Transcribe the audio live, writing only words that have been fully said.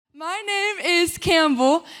Grace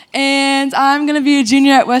Campbell, and I'm going to be a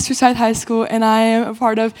junior at West Forsyth High School, and I am a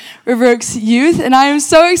part of River Oaks Youth, and I am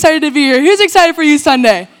so excited to be here. Who's excited for Youth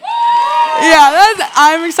Sunday? Yeah,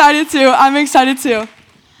 I'm excited too.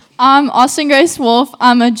 I'm Austin Grace Wolf.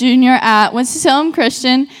 I'm a junior at Winston-Salem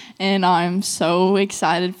Christian, and I'm so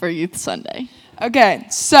excited for Youth Sunday. Okay,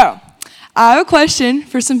 so I have a question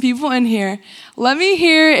for some people in here. Let me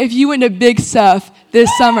hear if you went to Big Stuff this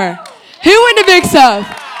summer. Who went to Big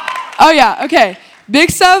Stuff? Oh, yeah, okay. Big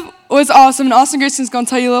Stuff was awesome, and Austin Grayson's going to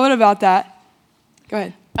tell you a little bit about that. Go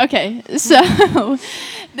ahead. Okay, so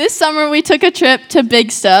this summer we took a trip to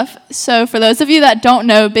Big Stuff. So for those of you that don't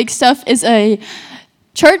know, Big Stuff is a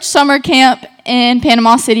church summer camp in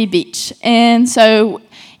Panama City Beach. And so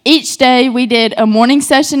each day we did a morning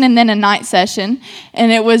session and then a night session,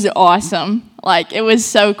 and it was awesome. Like, it was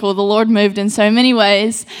so cool. The Lord moved in so many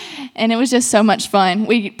ways, and it was just so much fun.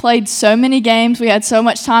 We played so many games. We had so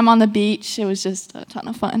much time on the beach. It was just a ton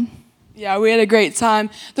of fun. Yeah, we had a great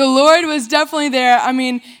time. The Lord was definitely there. I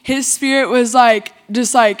mean, His Spirit was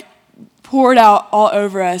just poured out all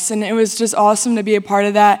over us, and it was just awesome to be a part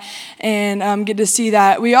of that and get to see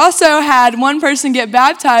that. We also had one person get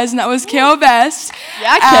baptized, and that was Kale Best.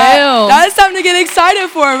 Yeah, Kale. That's something to get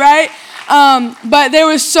excited for, right? But there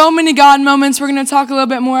was so many God moments. We're going to talk a little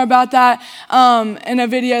bit more about that in a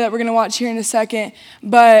video that we're going to watch here in a second.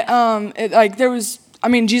 But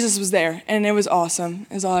Jesus was there, and it was awesome,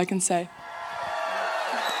 is all I can say.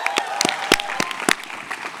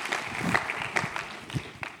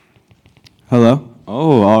 Hello?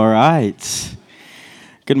 Oh, all right.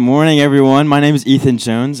 Good morning, everyone. My name is Ethan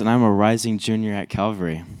Jones, and I'm a rising junior at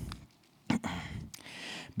Calvary.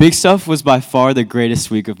 Big Stuff was by far the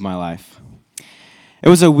greatest week of my life. It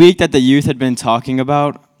was a week that the youth had been talking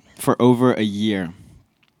about for over a year.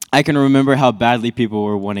 I can remember how badly people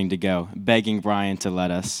were wanting to go, begging Brian to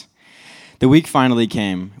let us. The week finally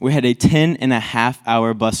came. We had a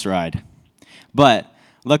 10.5-hour bus ride. But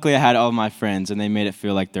luckily, I had all my friends, and they made it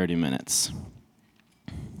feel like 30 minutes.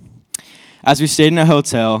 As we stayed in a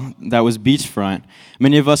hotel that was beachfront,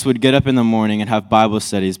 many of us would get up in the morning and have Bible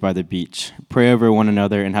studies by the beach, pray over one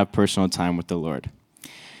another, and have personal time with the Lord.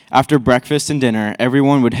 After breakfast and dinner,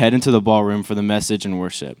 everyone would head into the ballroom for the message and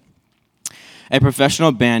worship. A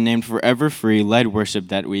professional band named Forever Free led worship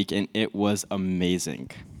that week, and it was amazing.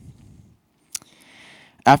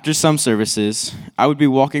 After some services, I would be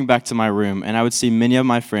walking back to my room, and I would see many of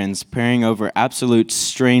my friends praying over absolute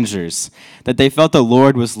strangers that they felt the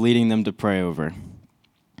Lord was leading them to pray over.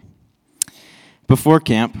 Before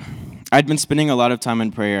camp, I'd been spending a lot of time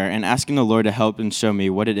in prayer and asking the Lord to help and show me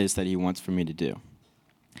what it is that He wants for me to do.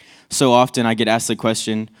 So often I get asked the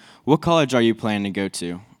question, what college are you planning to go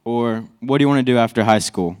to? Or what do you want to do after high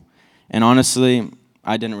school? And honestly,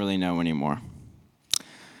 I didn't really know anymore.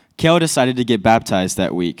 Kale decided to get baptized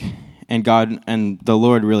that week, and God and the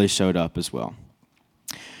Lord really showed up as well.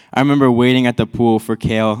 I remember waiting at the pool for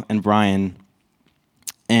Kale and Brian,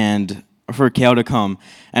 and for Kale to come,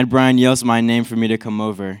 and Brian yells my name for me to come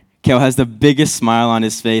over. Kale has the biggest smile on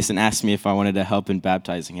his face and asked me if I wanted to help in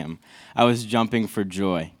baptizing him. I was jumping for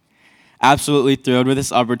joy. Absolutely thrilled with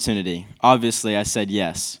this opportunity. Obviously, I said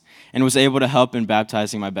yes, and was able to help in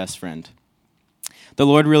baptizing my best friend. The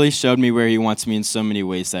Lord really showed me where He wants me in so many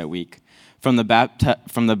ways that week. From the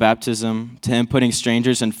baptism to Him putting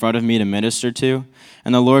strangers in front of me to minister to,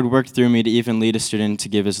 and the Lord worked through me to even lead a student to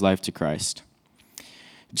give his life to Christ.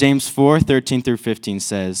 James 4:13-15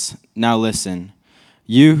 says, "Now listen,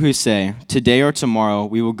 you who say, 'Today or tomorrow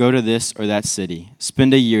we will go to this or that city,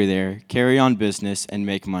 spend a year there, carry on business, and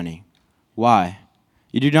make money.' Why?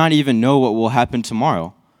 You do not even know what will happen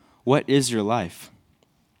tomorrow. What is your life?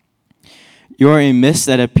 You are a mist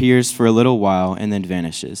that appears for a little while and then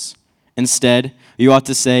vanishes. Instead, you ought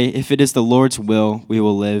to say, 'If it is the Lord's will, we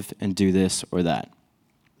will live and do this or that.'"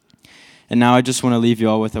 And now I just want to leave you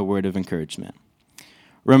all with a word of encouragement.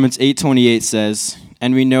 Romans 8:28 says,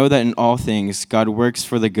 "And we know that in all things God works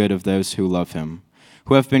for the good of those who love Him,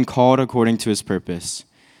 who have been called according to His purpose."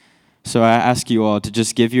 So I ask you all to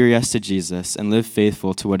just give your yes to Jesus and live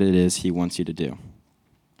faithful to what it is He wants you to do.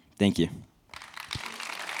 Thank you.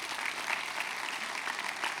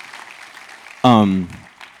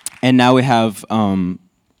 And now we have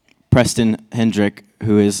Preston Hendrick,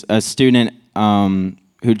 who is a student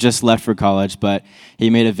who just left for college, but he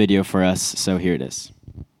made a video for us, so here it is.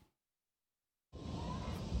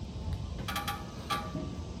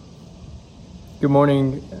 Good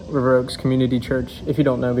morning, River Oaks Community Church. If you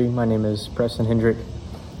don't know me, my name is Preston Hendrick.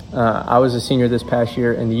 I was a senior this past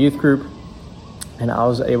year in the youth group, and I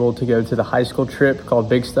was able to go to the high school trip called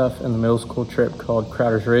Big Stuff and the middle school trip called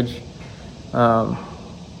Crowder's Ridge.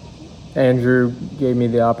 Andrew gave me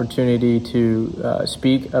the opportunity to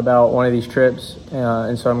speak about one of these trips,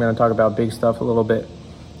 and so I'm going to talk about big stuff a little bit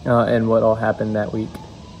and what all happened that week.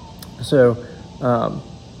 So,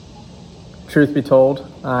 truth be told,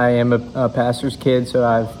 I am a pastor's kid, so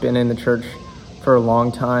I've been in the church for a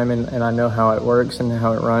long time, and I know how it works and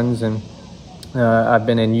how it runs, and I've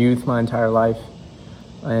been in youth my entire life.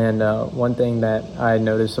 And one thing that I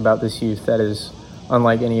notice about this youth that is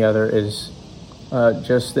unlike any other is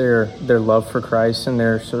just their love for Christ and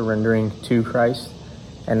their surrendering to Christ.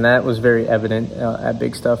 And that was very evident at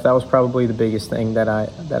Big Stuff. That was probably the biggest thing that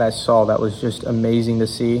I saw that was just amazing to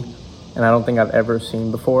see, and I don't think I've ever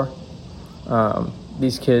seen before.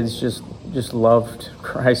 These kids just loved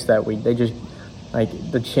Christ that week. They just,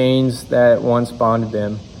 like, the chains that once bonded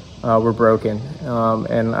them were broken.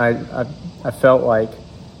 And I felt like,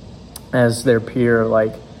 as their peer,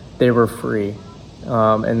 like, they were free.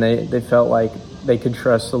 And they felt like they could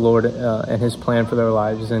trust the Lord and His plan for their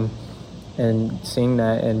lives. And seeing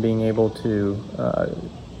that and being able to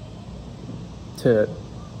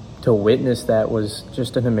witness that was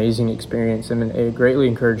just an amazing experience, and it greatly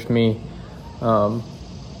encouraged me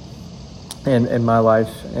in my life.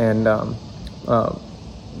 And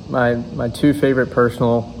my two favorite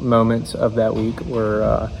personal moments of that week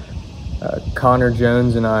were Connor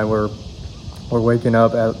Jones and I were waking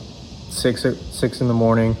up at 6 in the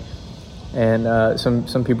morning. And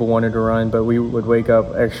some people wanted to run, but we would wake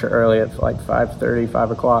up extra early at like 5:30,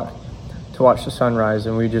 5 o'clock to watch the sunrise,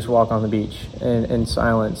 and we'd just walk on the beach in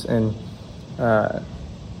silence. And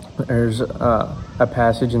there's a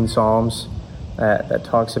passage in Psalms that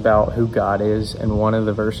talks about who God is, and one of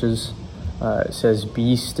the verses says,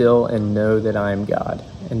 "Be still and know that I am God."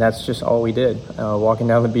 And that's just all we did, walking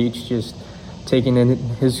down the beach, just taking in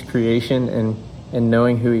His creation and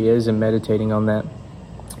knowing who He is and meditating on that.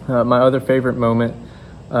 My other favorite moment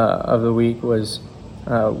of the week was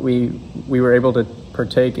we were able to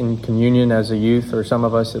partake in communion as a youth, or some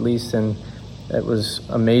of us at least, and it was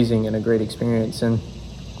amazing and a great experience. And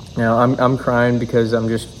I'm crying because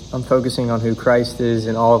I'm focusing on who Christ is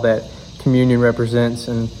and all that communion represents,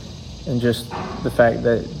 and just the fact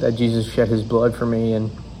that Jesus shed His blood for me. And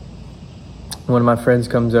one of my friends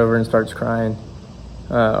comes over and starts crying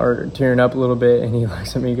or tearing up a little bit, and he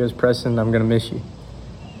looks at me and goes, "Preston, I'm gonna miss you."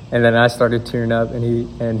 And then I started tearing up,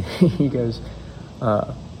 and he goes,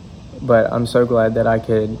 "But I'm so glad that I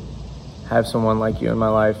could have someone like you in my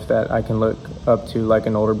life that I can look up to, like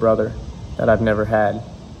an older brother that I've never had."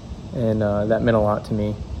 And that meant a lot to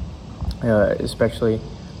me, especially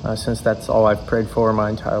since that's all I've prayed for my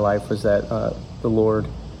entire life, was that the Lord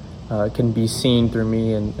can be seen through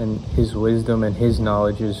me, and His wisdom and His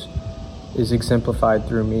knowledge is exemplified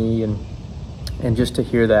through me. And just to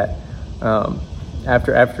hear that,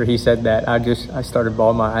 after he said that, I started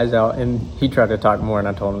bawling my eyes out, and he tried to talk more, and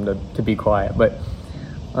I told him to be quiet. But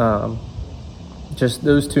just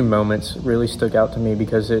those two moments really stuck out to me,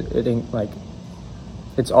 because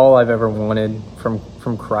it's all I've ever wanted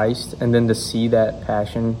from Christ, and then to see that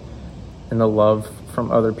passion and the love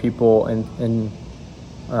from other people and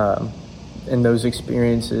those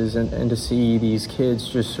experiences, and to see these kids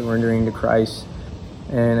just surrendering to Christ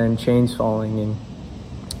and chains falling,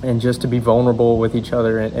 and just to be vulnerable with each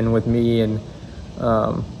other and with me, and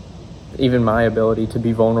even my ability to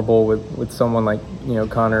be vulnerable with someone like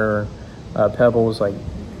Connor or Pebbles. Like,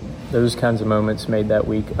 those kinds of moments made that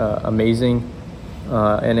week amazing,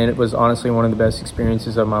 and it was honestly one of the best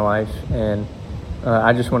experiences of my life. And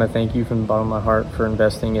I just want to thank you from the bottom of my heart for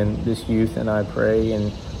investing in this youth, and I pray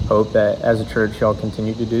and hope that as a church y'all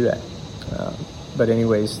continue to do that. But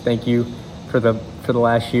anyways, thank you for the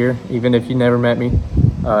last year. Even if you never met me,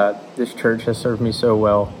 this church has served me so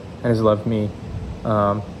well and has loved me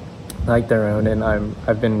like their own, and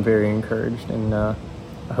I've been very encouraged, and I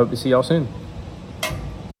hope to see y'all soon.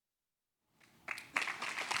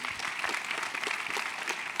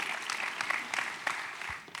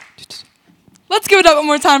 Let's give it up one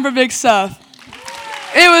more time for Big Stuff.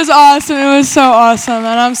 It was awesome. It was so awesome,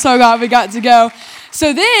 and I'm so glad we got to go.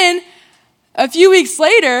 So then, a few weeks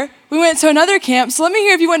later, we went to another camp. So let me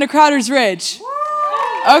hear if you went to Crowder's Ridge.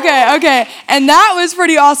 Okay. And that was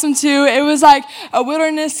pretty awesome too. It was like a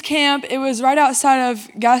wilderness camp. It was right outside of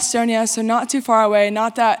Gastonia, so not too far away,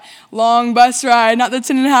 not that long bus ride, not the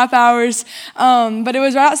 10.5 hours. But it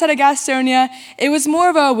was right outside of Gastonia. It was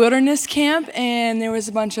more of a wilderness camp, and there was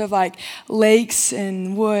a bunch of like lakes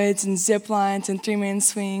and woods and zip lines and 3-man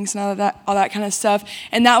swings and all that kind of stuff.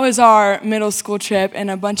 And that was our middle school trip,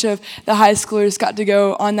 and a bunch of the high schoolers got to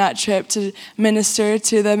go on that trip to minister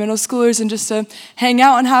to the middle schoolers and just to hang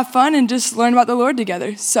out and have fun and just learn about the Lord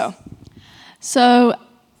together. So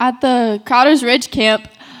at the Crowder's Ridge camp,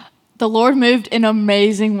 the Lord moved in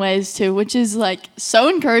amazing ways too, which is like so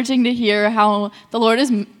encouraging to hear how the Lord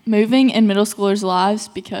is moving in middle schoolers' lives,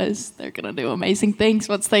 because they're going to do amazing things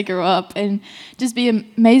once they grow up and just be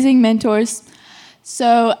amazing mentors.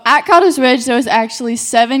 So at Crowder's Ridge, there was actually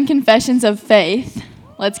 7 confessions of faith.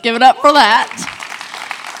 Let's give it up for that.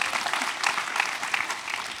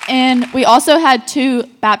 And we also had 2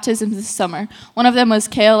 baptisms this summer. One of them was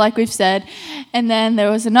Kale, like we've said. And then there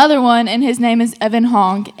was another one, and his name is Evan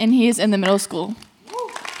Hong, and he is in the middle school.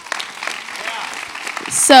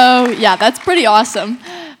 So, yeah, that's pretty awesome.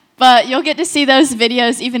 But you'll get to see those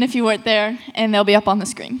videos even if you weren't there, and they'll be up on the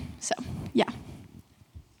screen. So, yeah.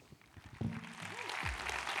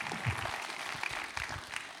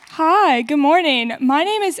 Hi, good morning. My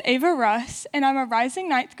name is Ava Russ, and I'm a rising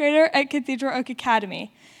 9th grader at Cathedral Oak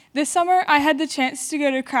Academy. This summer, I had the chance to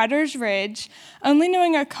go to Crowder's Ridge, only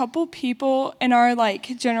knowing a couple people in our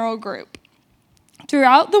general group.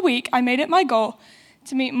 Throughout the week, I made it my goal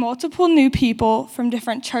to meet multiple new people from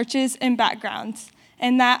different churches and backgrounds,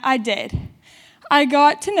 and that I did. I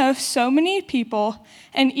got to know so many people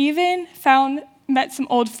and even met some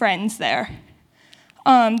old friends there.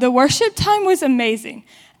 The worship time was amazing.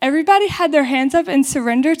 Everybody had their hands up in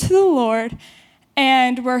surrender to the Lord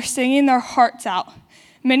and were singing their hearts out.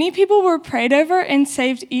 Many people were prayed over and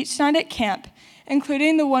saved each night at camp,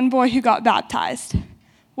 including the one boy who got baptized.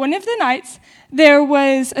 One of the nights, there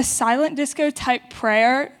was a silent disco-type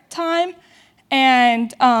prayer time,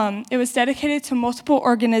 and it was dedicated to multiple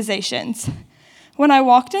organizations. When I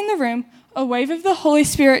walked in the room, a wave of the Holy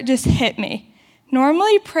Spirit just hit me.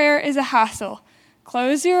 Normally, prayer is a hassle.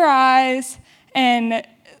 Close your eyes and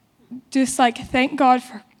just thank God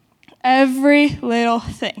for every little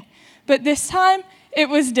thing. But this time, it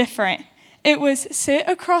was different. It was sit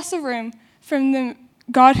across the room from the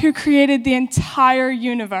God who created the entire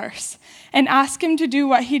universe and ask him to do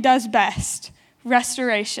what he does best,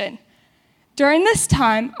 restoration. During this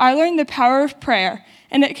time, I learned the power of prayer,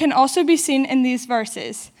 and it can also be seen in these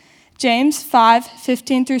verses. James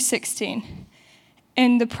 5:15 through 16.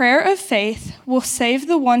 And the prayer of faith will save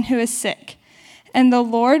the one who is sick, and the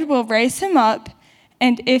Lord will raise him up,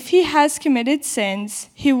 and if he has committed sins,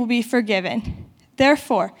 he will be forgiven.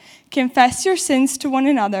 Therefore, confess your sins to one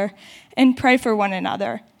another and pray for one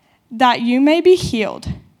another, that you may be healed.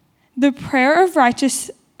 The prayer of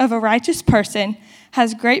a righteous person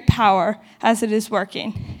has great power as it is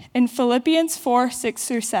working. In Philippians 4:6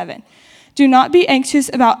 through 7. Do not be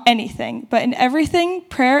anxious about anything, but in everything,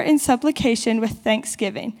 prayer and supplication with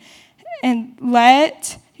thanksgiving. And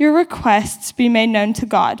let your requests be made known to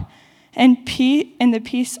God. And the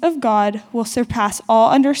peace of God will surpass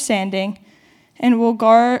all understanding, and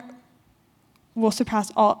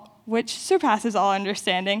which surpasses all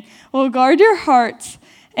understanding, will guard your hearts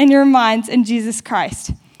and your minds in Jesus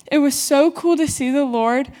Christ. It was so cool to see the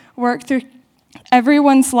Lord work through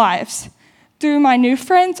everyone's lives. Through my new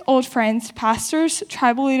friends, old friends, pastors,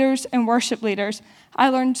 tribal leaders, and worship leaders, I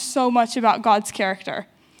learned so much about God's character.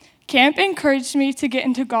 Camp encouraged me to get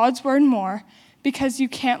into God's word more, because you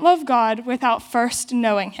can't love God without first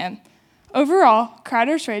knowing him. Overall,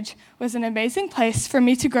 Crowder's Ridge was an amazing place for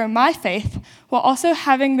me to grow my faith while also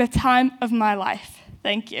having the time of my life.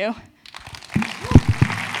 Thank you.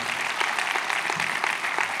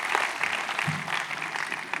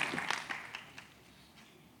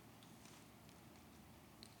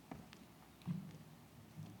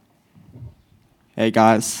 Hey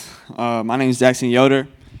guys, my name is Jackson Yoder,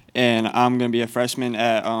 and I'm going to be a freshman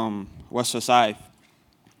at West Forsyth.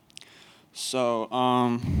 So,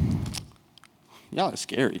 y'all are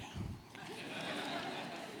scary.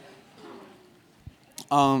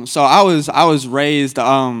 So I was raised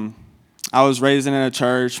in a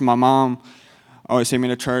church. My mom always sent me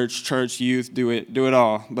to church, youth, do it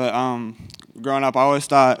all. But growing up, I always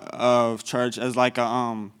thought of church as like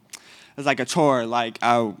a chore. Like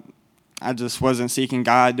I just wasn't seeking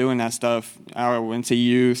God doing that stuff. I went to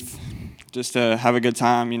youth just to have a good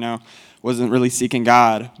time, Wasn't really seeking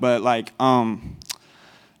God. But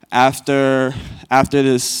after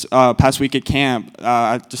this past week at camp,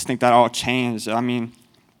 I just think that all changed. I mean,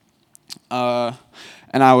 and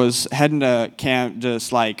I was heading to camp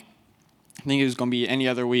just I think it was gonna be any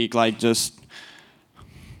other week, just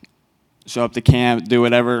show up to camp, do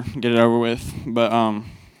whatever, get it over with. But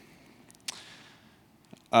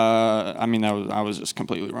I mean, I was just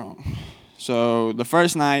completely wrong. So the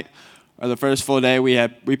first night, or the first full day, we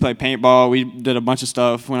played paintball. We did a bunch of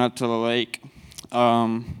stuff. Went out to the lake.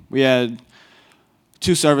 We had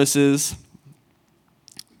 2 services.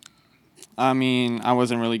 I mean, I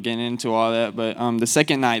wasn't really getting into all that, but the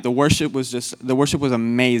second night, the worship was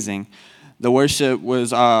amazing. The worship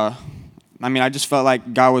was, I just felt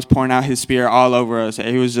like God was pouring out His Spirit all over us.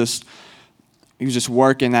 He was just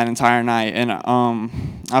working that entire night, and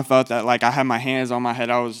I felt that like I had my hands on my head.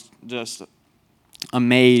 I was just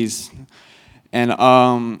amazed, and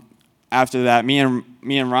after that, me and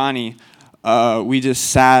Rony, we just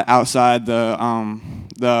sat outside the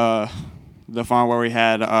farm where we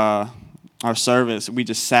had our service. We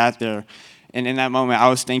just sat there, and in that moment, I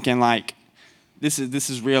was thinking like, this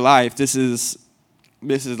is real life. This is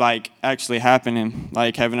like actually happening,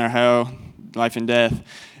 like heaven or hell, life and death,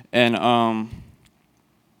 and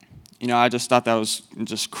I just thought that was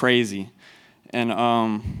just crazy, and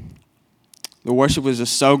the worship was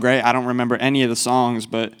just so great. I don't remember any of the songs,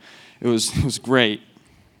 but it was great,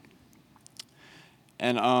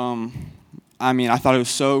 and I thought it was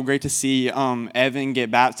so great to see Evan get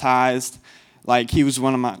baptized. Like, he was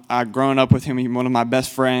I'd grown up with him, he was one of my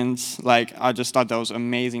best friends. Like, I just thought that was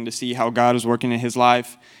amazing to see how God was working in his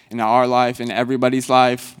life, in our life, in everybody's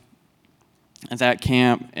life at that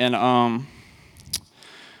camp. And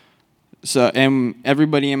and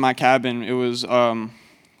everybody in my cabin, it was 4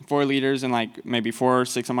 leaders and like maybe 4 or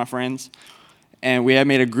 6 of my friends. And we had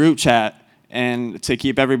made a group chat and to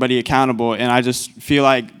keep everybody accountable. And I just feel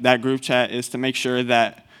like that group chat is to make sure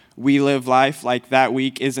that we live life like that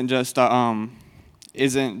week isn't just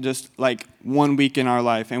like 1 week in our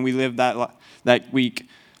life, and we live that week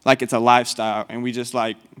like it's a lifestyle, and we just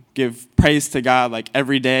like give praise to God like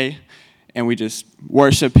every day, and we just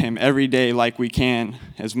worship Him every day like we can,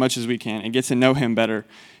 as much as we can, and get to know Him better,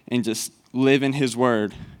 and just live in His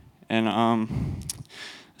Word. And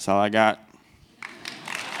that's all I got.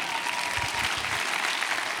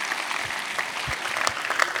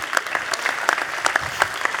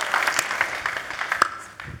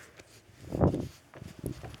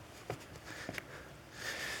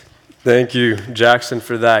 Thank you, Jackson,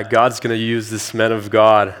 for that. God's going to use this man of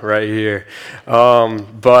God right here.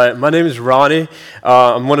 But my name is Rony.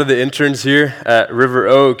 I'm one of the interns here at River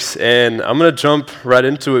Oaks, and I'm going to jump right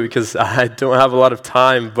into it because I don't have a lot of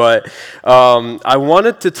time. But I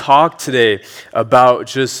wanted to talk today about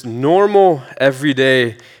just normal,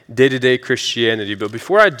 everyday, day-to-day Christianity. But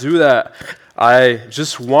before I do that, I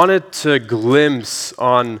just wanted to glimpse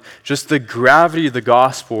on just the gravity of the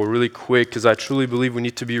gospel really quick, because I truly believe we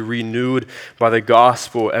need to be renewed by the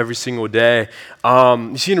gospel every single day.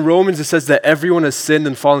 You see, in Romans it says that everyone has sinned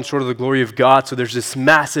and fallen short of the glory of God, so there's this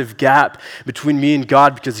massive gap between me and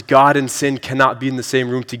God because God and sin cannot be in the same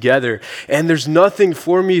room together. And there's nothing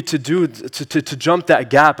for me to do to jump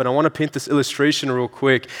that gap, and I want to paint this illustration real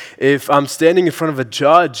quick. If I'm standing in front of a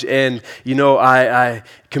judge and, I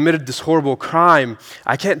committed this horrible crime,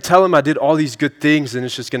 I can't tell him I did all these good things and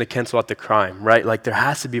it's just going to cancel out the crime, right? Like, there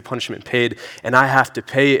has to be a punishment paid, and I have to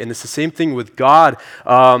pay it. And it's the same thing with God.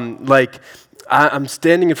 I'm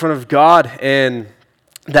standing in front of God, and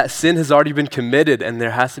that sin has already been committed, and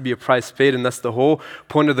there has to be a price paid, and that's the whole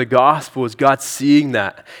point of the gospel, is God seeing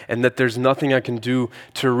that, and that there's nothing I can do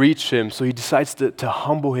to reach Him. So He decides to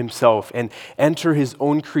humble Himself and enter His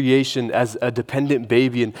own creation as a dependent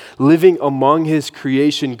baby, and living among His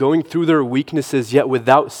creation, going through their weaknesses yet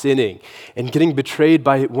without sinning, and getting betrayed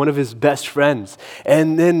by one of His best friends,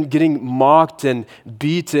 and then getting mocked and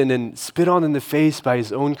beaten and spit on in the face by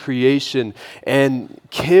His own creation, and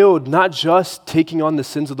killed, not just taking on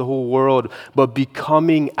the sins of the whole world, but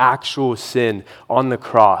becoming actual sin on the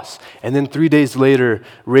cross. And then 3 days later,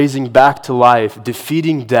 raising back to life,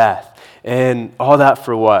 defeating death, and all that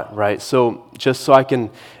for what, right? So just so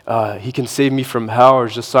He can save me from hell, or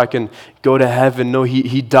just so I can go to heaven? No,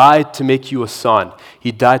 he died to make you a son.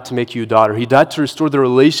 He died to make you a daughter. He died to restore the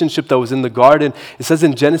relationship that was in the garden. It says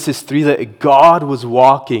in Genesis 3 that God was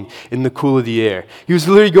walking in the cool of the air. He was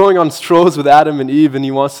literally going on strolls with Adam and Eve, and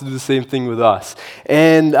He wants to do the same thing with us.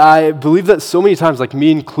 And I believe that so many times, like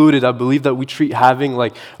me included, I believe that we treat having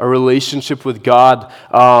like a relationship with God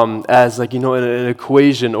as like, an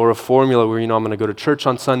equation or a formula where, I'm going to go to church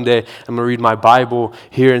on Sunday, I'm going to read my Bible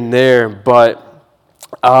here and there, but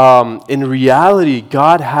in reality,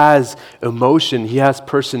 God has emotion. He has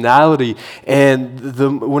personality. And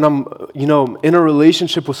when I'm, in a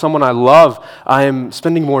relationship with someone I love, I am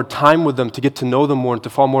spending more time with them to get to know them more and to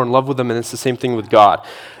fall more in love with them. And it's the same thing with God.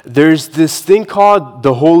 There's this thing called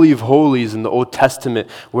the Holy of Holies in the Old Testament,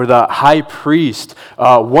 where the high priest,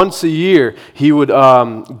 once a year, he would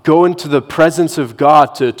go into the presence of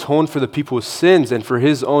God to atone for the people's sins and for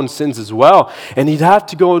his own sins as well. And he'd have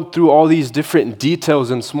to go through all these different details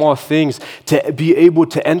details and small things to be able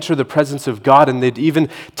to enter the presence of God. And they'd even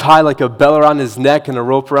tie like a bell around his neck and a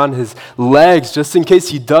rope around his legs just in case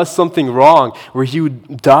he does something wrong where he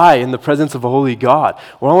would die in the presence of a holy God.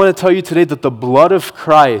 Well, I want to tell you today that the blood of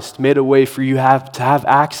Christ made a way for you to have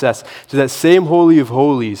access to that same Holy of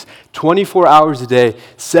Holies 24 hours a day,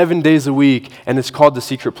 7 days a week, and it's called the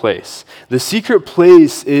secret place. The secret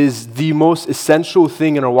place is the most essential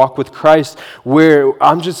thing in our walk with Christ, where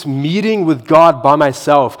I'm just meeting with God by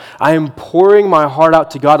myself. I am pouring my heart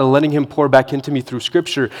out to God and letting Him pour back into me through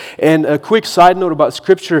Scripture. And a quick side note about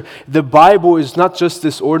Scripture, the Bible is not just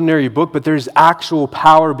this ordinary book, but there's actual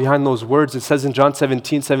power behind those words. It says in John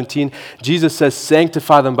 17:17, Jesus says,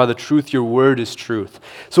 "Sanctify them by the truth, your word is truth."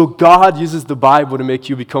 So God uses the Bible to make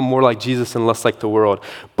you become more like Jesus and less like the world.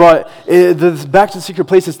 But back to the secret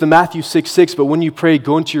place, it's the Matthew 6:6. But when you pray,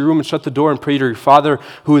 go into your room and shut the door and pray to your Father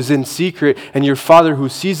who is in secret, and your Father who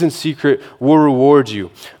sees in secret will reward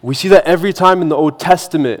you. We see that every time in the Old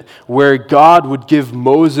Testament where God would give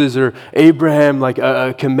Moses or Abraham like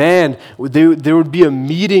a command, there would be a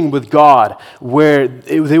meeting with God where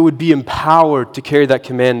they would be empowered to carry that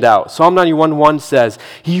command out. Psalm 91:1 says,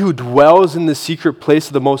 "He who dwells in the secret place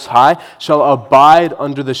of the Most High shall abide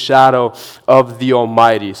under the shadow of the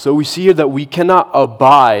Almighty." So we see here that we cannot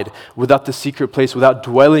abide without the secret place, without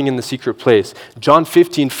dwelling in the secret place. John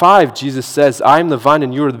 15:5, Jesus says, "I am the vine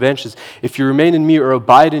and you are the branches. If you remain in me or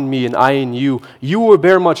abide in me and I in you, you will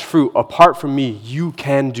bear much fruit. Apart from me, you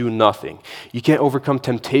can do nothing." You can't overcome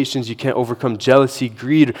temptations. You can't overcome jealousy,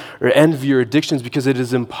 greed, or envy or addictions because it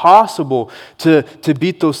is impossible to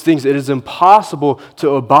beat those things. It is impossible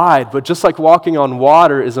to abide. But just like walking on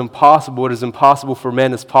water is impossible, it is impossible for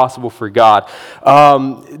man, it's possible for God.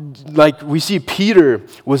 Like we see Peter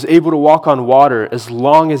was able to walk on water as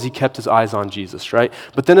long as he kept his eyes on Jesus, right?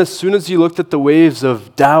 But then as soon as he looked at the waves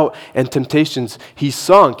of doubt and temptations, he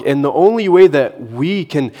sunk. And the only way that we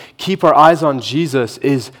can keep our eyes on Jesus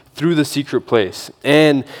is through the secret place.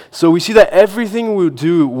 And so we see that everything we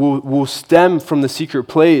do will stem from the secret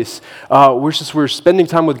place. We're spending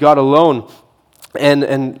time with God alone.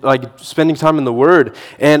 And like spending time in the Word.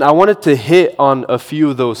 And I wanted to hit on a few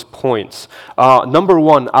of those points. Number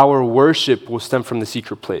one, our worship will stem from the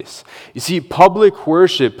secret place. You see, public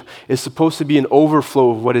worship is supposed to be an overflow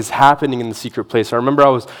of what is happening in the secret place. I remember I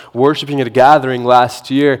was worshiping at a gathering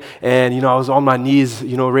last year, and I was on my knees,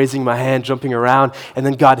 raising my hand, jumping around, and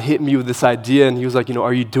then God hit me with this idea, and He was like,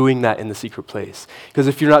 are you doing that in the secret place? Because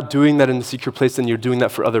if you're not doing that in the secret place, then you're doing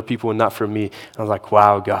that for other people and not for me. And I was like,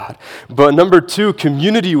 wow, God. But number two,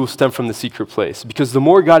 community will stem from the secret place, because the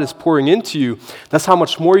more God is pouring into you, that's how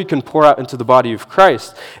much more you can pour out into the body of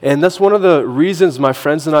Christ. And that's one of the reasons my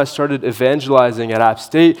friends and I started evangelizing at App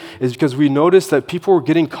State, is because we noticed that people were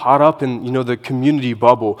getting caught up in the community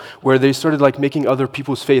bubble, where they started like making other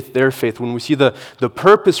people's faith their faith. When we see the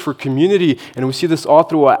purpose for community, and we see this all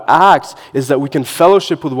through our Acts, is that we can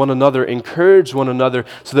fellowship with one another, encourage one another,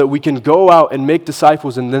 so that we can go out and make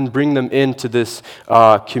disciples and then bring them into this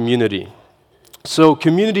community. So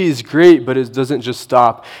community is great, but it doesn't just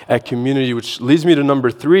stop at community, which leads me to number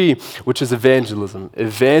three, which is evangelism.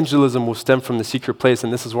 Evangelism will stem from the secret place,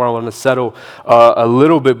 and this is where I want to settle a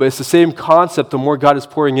little bit, but it's the same concept. The more God is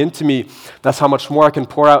pouring into me, that's how much more I can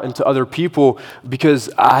pour out into other people, because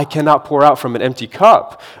I cannot pour out from an empty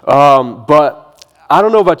cup. But I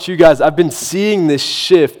don't know about you guys, I've been seeing this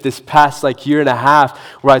shift this past year and a half,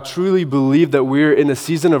 where I truly believe that we're in a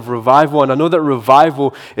season of revival. And I know that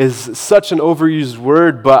revival is such an overused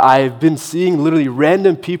word, but I've been seeing literally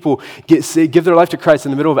random people give their life to Christ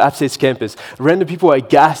in the middle of App State's campus. Random people at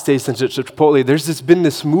gas stations, at Chipotle. There's been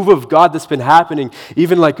this move of God that's been happening,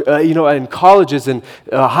 even in colleges and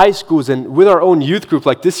high schools, and with our own youth group.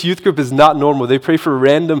 Like, this youth group is not normal. They pray for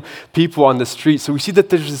random people on the street. So we see that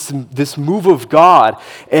there's this move of God.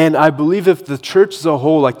 And I believe if the church as a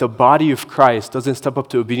whole, like the body of Christ, doesn't step up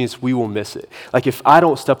to obedience, we will miss it. Like, if I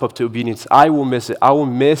don't step up to obedience, I will miss it. I will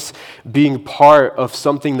miss being part of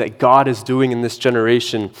something that God is doing in this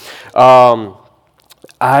generation. You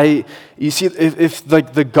see, if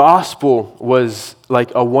the gospel was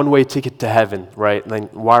like a one-way ticket to heaven, right?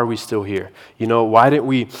 Like, why are we still here? Why didn't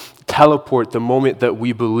we teleport the moment that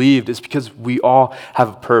we believed? It's because we all have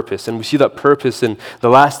a purpose. And we see that purpose in the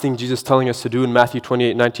last thing Jesus is telling us to do in Matthew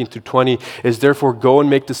 28:19-20 is, therefore go and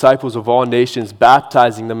make disciples of all nations,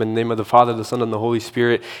 baptizing them in the name of the Father, the Son, and the Holy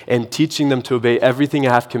Spirit, and teaching them to obey everything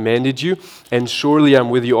I have commanded you. And surely I'm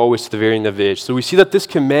with you always to the very end of the age. So we see that this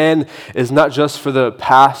command is not just for the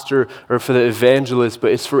pastor or for the evangelist,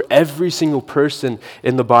 but it's for every single person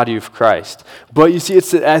in the body of Christ. But you see,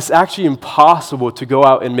 it's actually impossible to go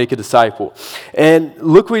out and make a disciple. And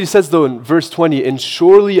look what he says, though, in verse 20, and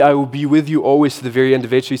surely I will be with you always to the very end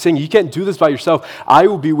of age. So he's saying, you can't do this by yourself. I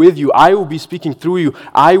will be with you. I will be speaking through you.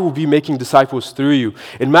 I will be making disciples through you.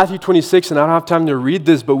 In Matthew 26, and I don't have time to read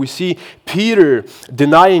this, but we see Peter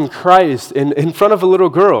denying Christ in front of a little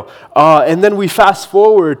girl. And then we fast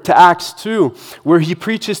forward to Acts 2, where he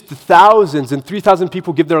preaches to thousands, and 3,000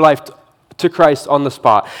 people give their life to Christ on the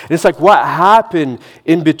spot. And it's like, what happened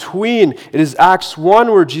in between? It is Acts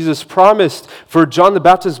 1 where Jesus promised for John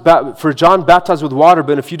baptized with water,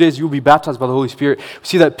 but in a few days you will be baptized by the Holy Spirit. We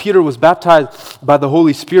see that Peter was baptized by the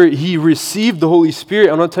Holy Spirit. He received the Holy Spirit.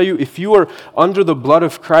 I'm going to tell you, if you are under the blood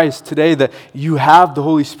of Christ today, that you have the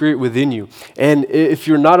Holy Spirit within you. And if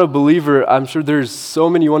you're not a believer, I'm sure there's so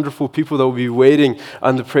many wonderful people that will be waiting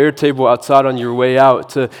on the prayer table outside on your way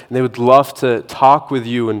out, and they would love to talk with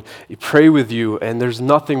you and pray with you, and there's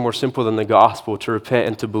nothing more simple than the gospel, to repent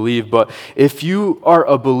and to believe. But if you are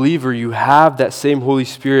a believer, you have that same Holy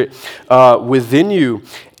Spirit within you,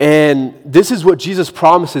 and this is what Jesus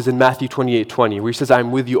promises in Matthew 28:20, where he says,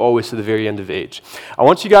 I'm with you always to the very end of age. I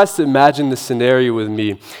want you guys to imagine this scenario with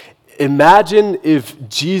me. Imagine if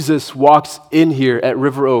Jesus walks in here at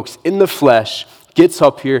River Oaks in the flesh, gets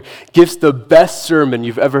up here, gives the best sermon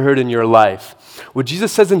you've ever heard in your life. What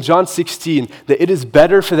Jesus says in John 16, that it is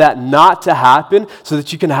better for that not to happen so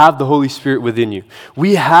that you can have the Holy Spirit within you.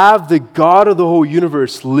 We have the God of the whole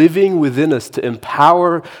universe living within us to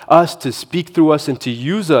empower us, to speak through us, and to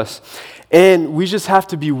use us. And we just have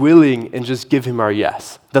to be willing and just give him our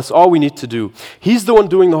yes. That's all we need to do. He's the one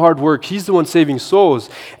doing the hard work. He's the one saving souls.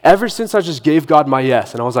 Ever since I just gave God my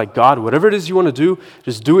yes, and I was like, God, whatever it is you want to do,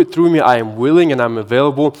 just do it through me. I am willing and I'm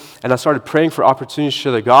available. And I started praying for opportunities to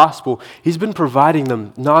share the gospel. He's been providing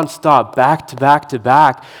them nonstop, back to back to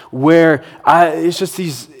back, where it's just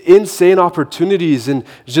these insane opportunities and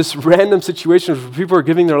just random situations where people are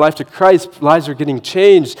giving their life to Christ, lives are getting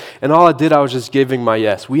changed, and all I did, I was just giving my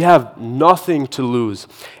yes. We have nothing to lose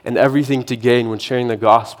and everything to gain when sharing the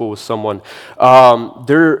gospel with someone.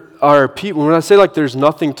 There are people, when I say like there's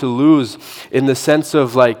nothing to lose in the sense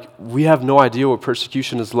of like we have no idea what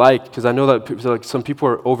persecution is like, because I know that like some people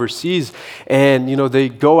are overseas and they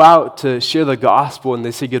go out to share the gospel and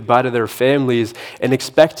they say goodbye to their families and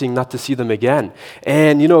expecting not to see them again.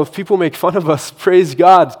 And if people make fun of us, praise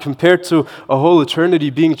God, compared to a whole eternity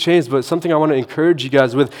being changed. But something I want to encourage you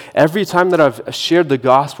guys with, every time that I've shared the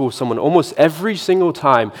gospel with someone, almost every single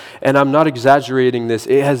time, and I'm not exaggerating this,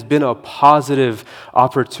 it has been a positive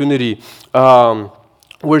opportunity.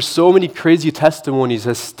 Where so many crazy testimonies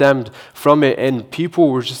has stemmed from it, and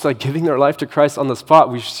people were just like giving their life to Christ on the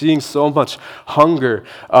spot. We're seeing so much hunger,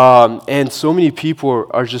 and so many people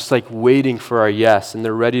are just like waiting for our yes, and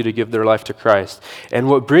they're ready to give their life to Christ. And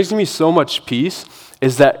what brings me so much peace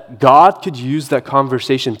is that God could use that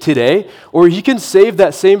conversation today, or he can save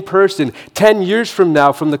that same person 10 years from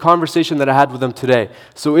now from the conversation that I had with them today.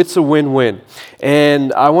 So it's a win-win.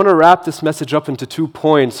 And I want to wrap this message up into 2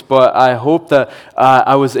 points, but I hope that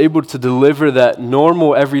I was able to deliver that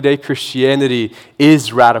normal, everyday Christianity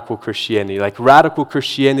is radical Christianity. Like radical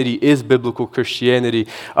Christianity is biblical Christianity.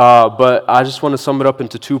 But I just want to sum it up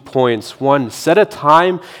into 2 points. 1, set a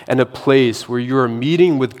time and a place where you are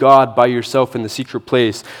meeting with God by yourself in the secret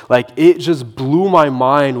place. Like it just blew my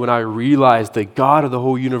mind when I realized that God of the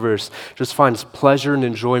whole universe just finds pleasure and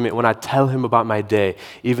enjoyment when I tell him about my day,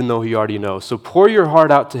 even though he already knows. So pour your heart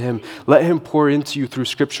out to him. Let him pour into you through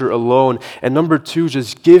scripture alone. And number 2,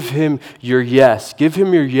 just give him your yes. Give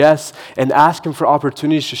him your yes and ask him for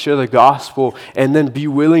opportunities to share the gospel, and then be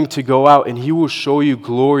willing to go out and he will show you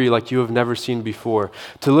glory like you have never seen before.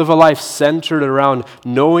 To live a life centered around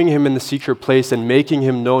knowing him in the secret place and making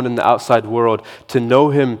him known in the outside world. To know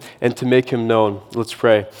him and to make him known. Let's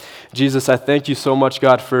pray. Jesus, I thank you so much,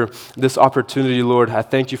 God, for this opportunity, Lord. I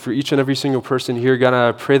thank you for each and every single person here, God. And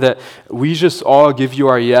I pray that we just all give you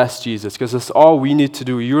our yes, Jesus, because that's all we need to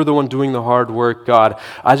do. You're the one doing the hard work, God.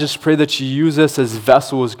 I just pray that you use us as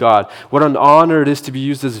vessels, God. What an honor it is to be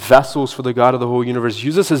used as vessels for the God of the whole universe.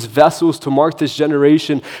 Use us as vessels to mark this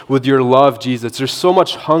generation with your love, Jesus. There's so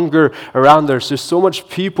much hunger around us. There's so much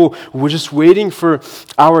people who are just waiting for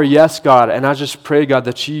our yes, God. And I just pray, God,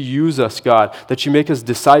 that you use us, God, that you make us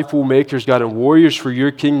disciple makers, God, and warriors for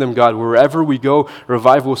your kingdom, God. Wherever we go,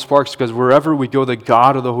 revival sparks, because wherever we go, the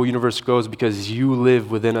God of the whole universe goes, because you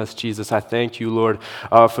live within us, Jesus. I thank you, Lord,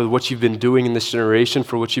 for what you've been doing in this generation,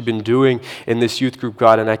 for what you've been doing in this youth group,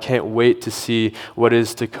 God, and I can't wait to see what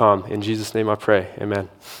is to come. In Jesus' name I pray, amen.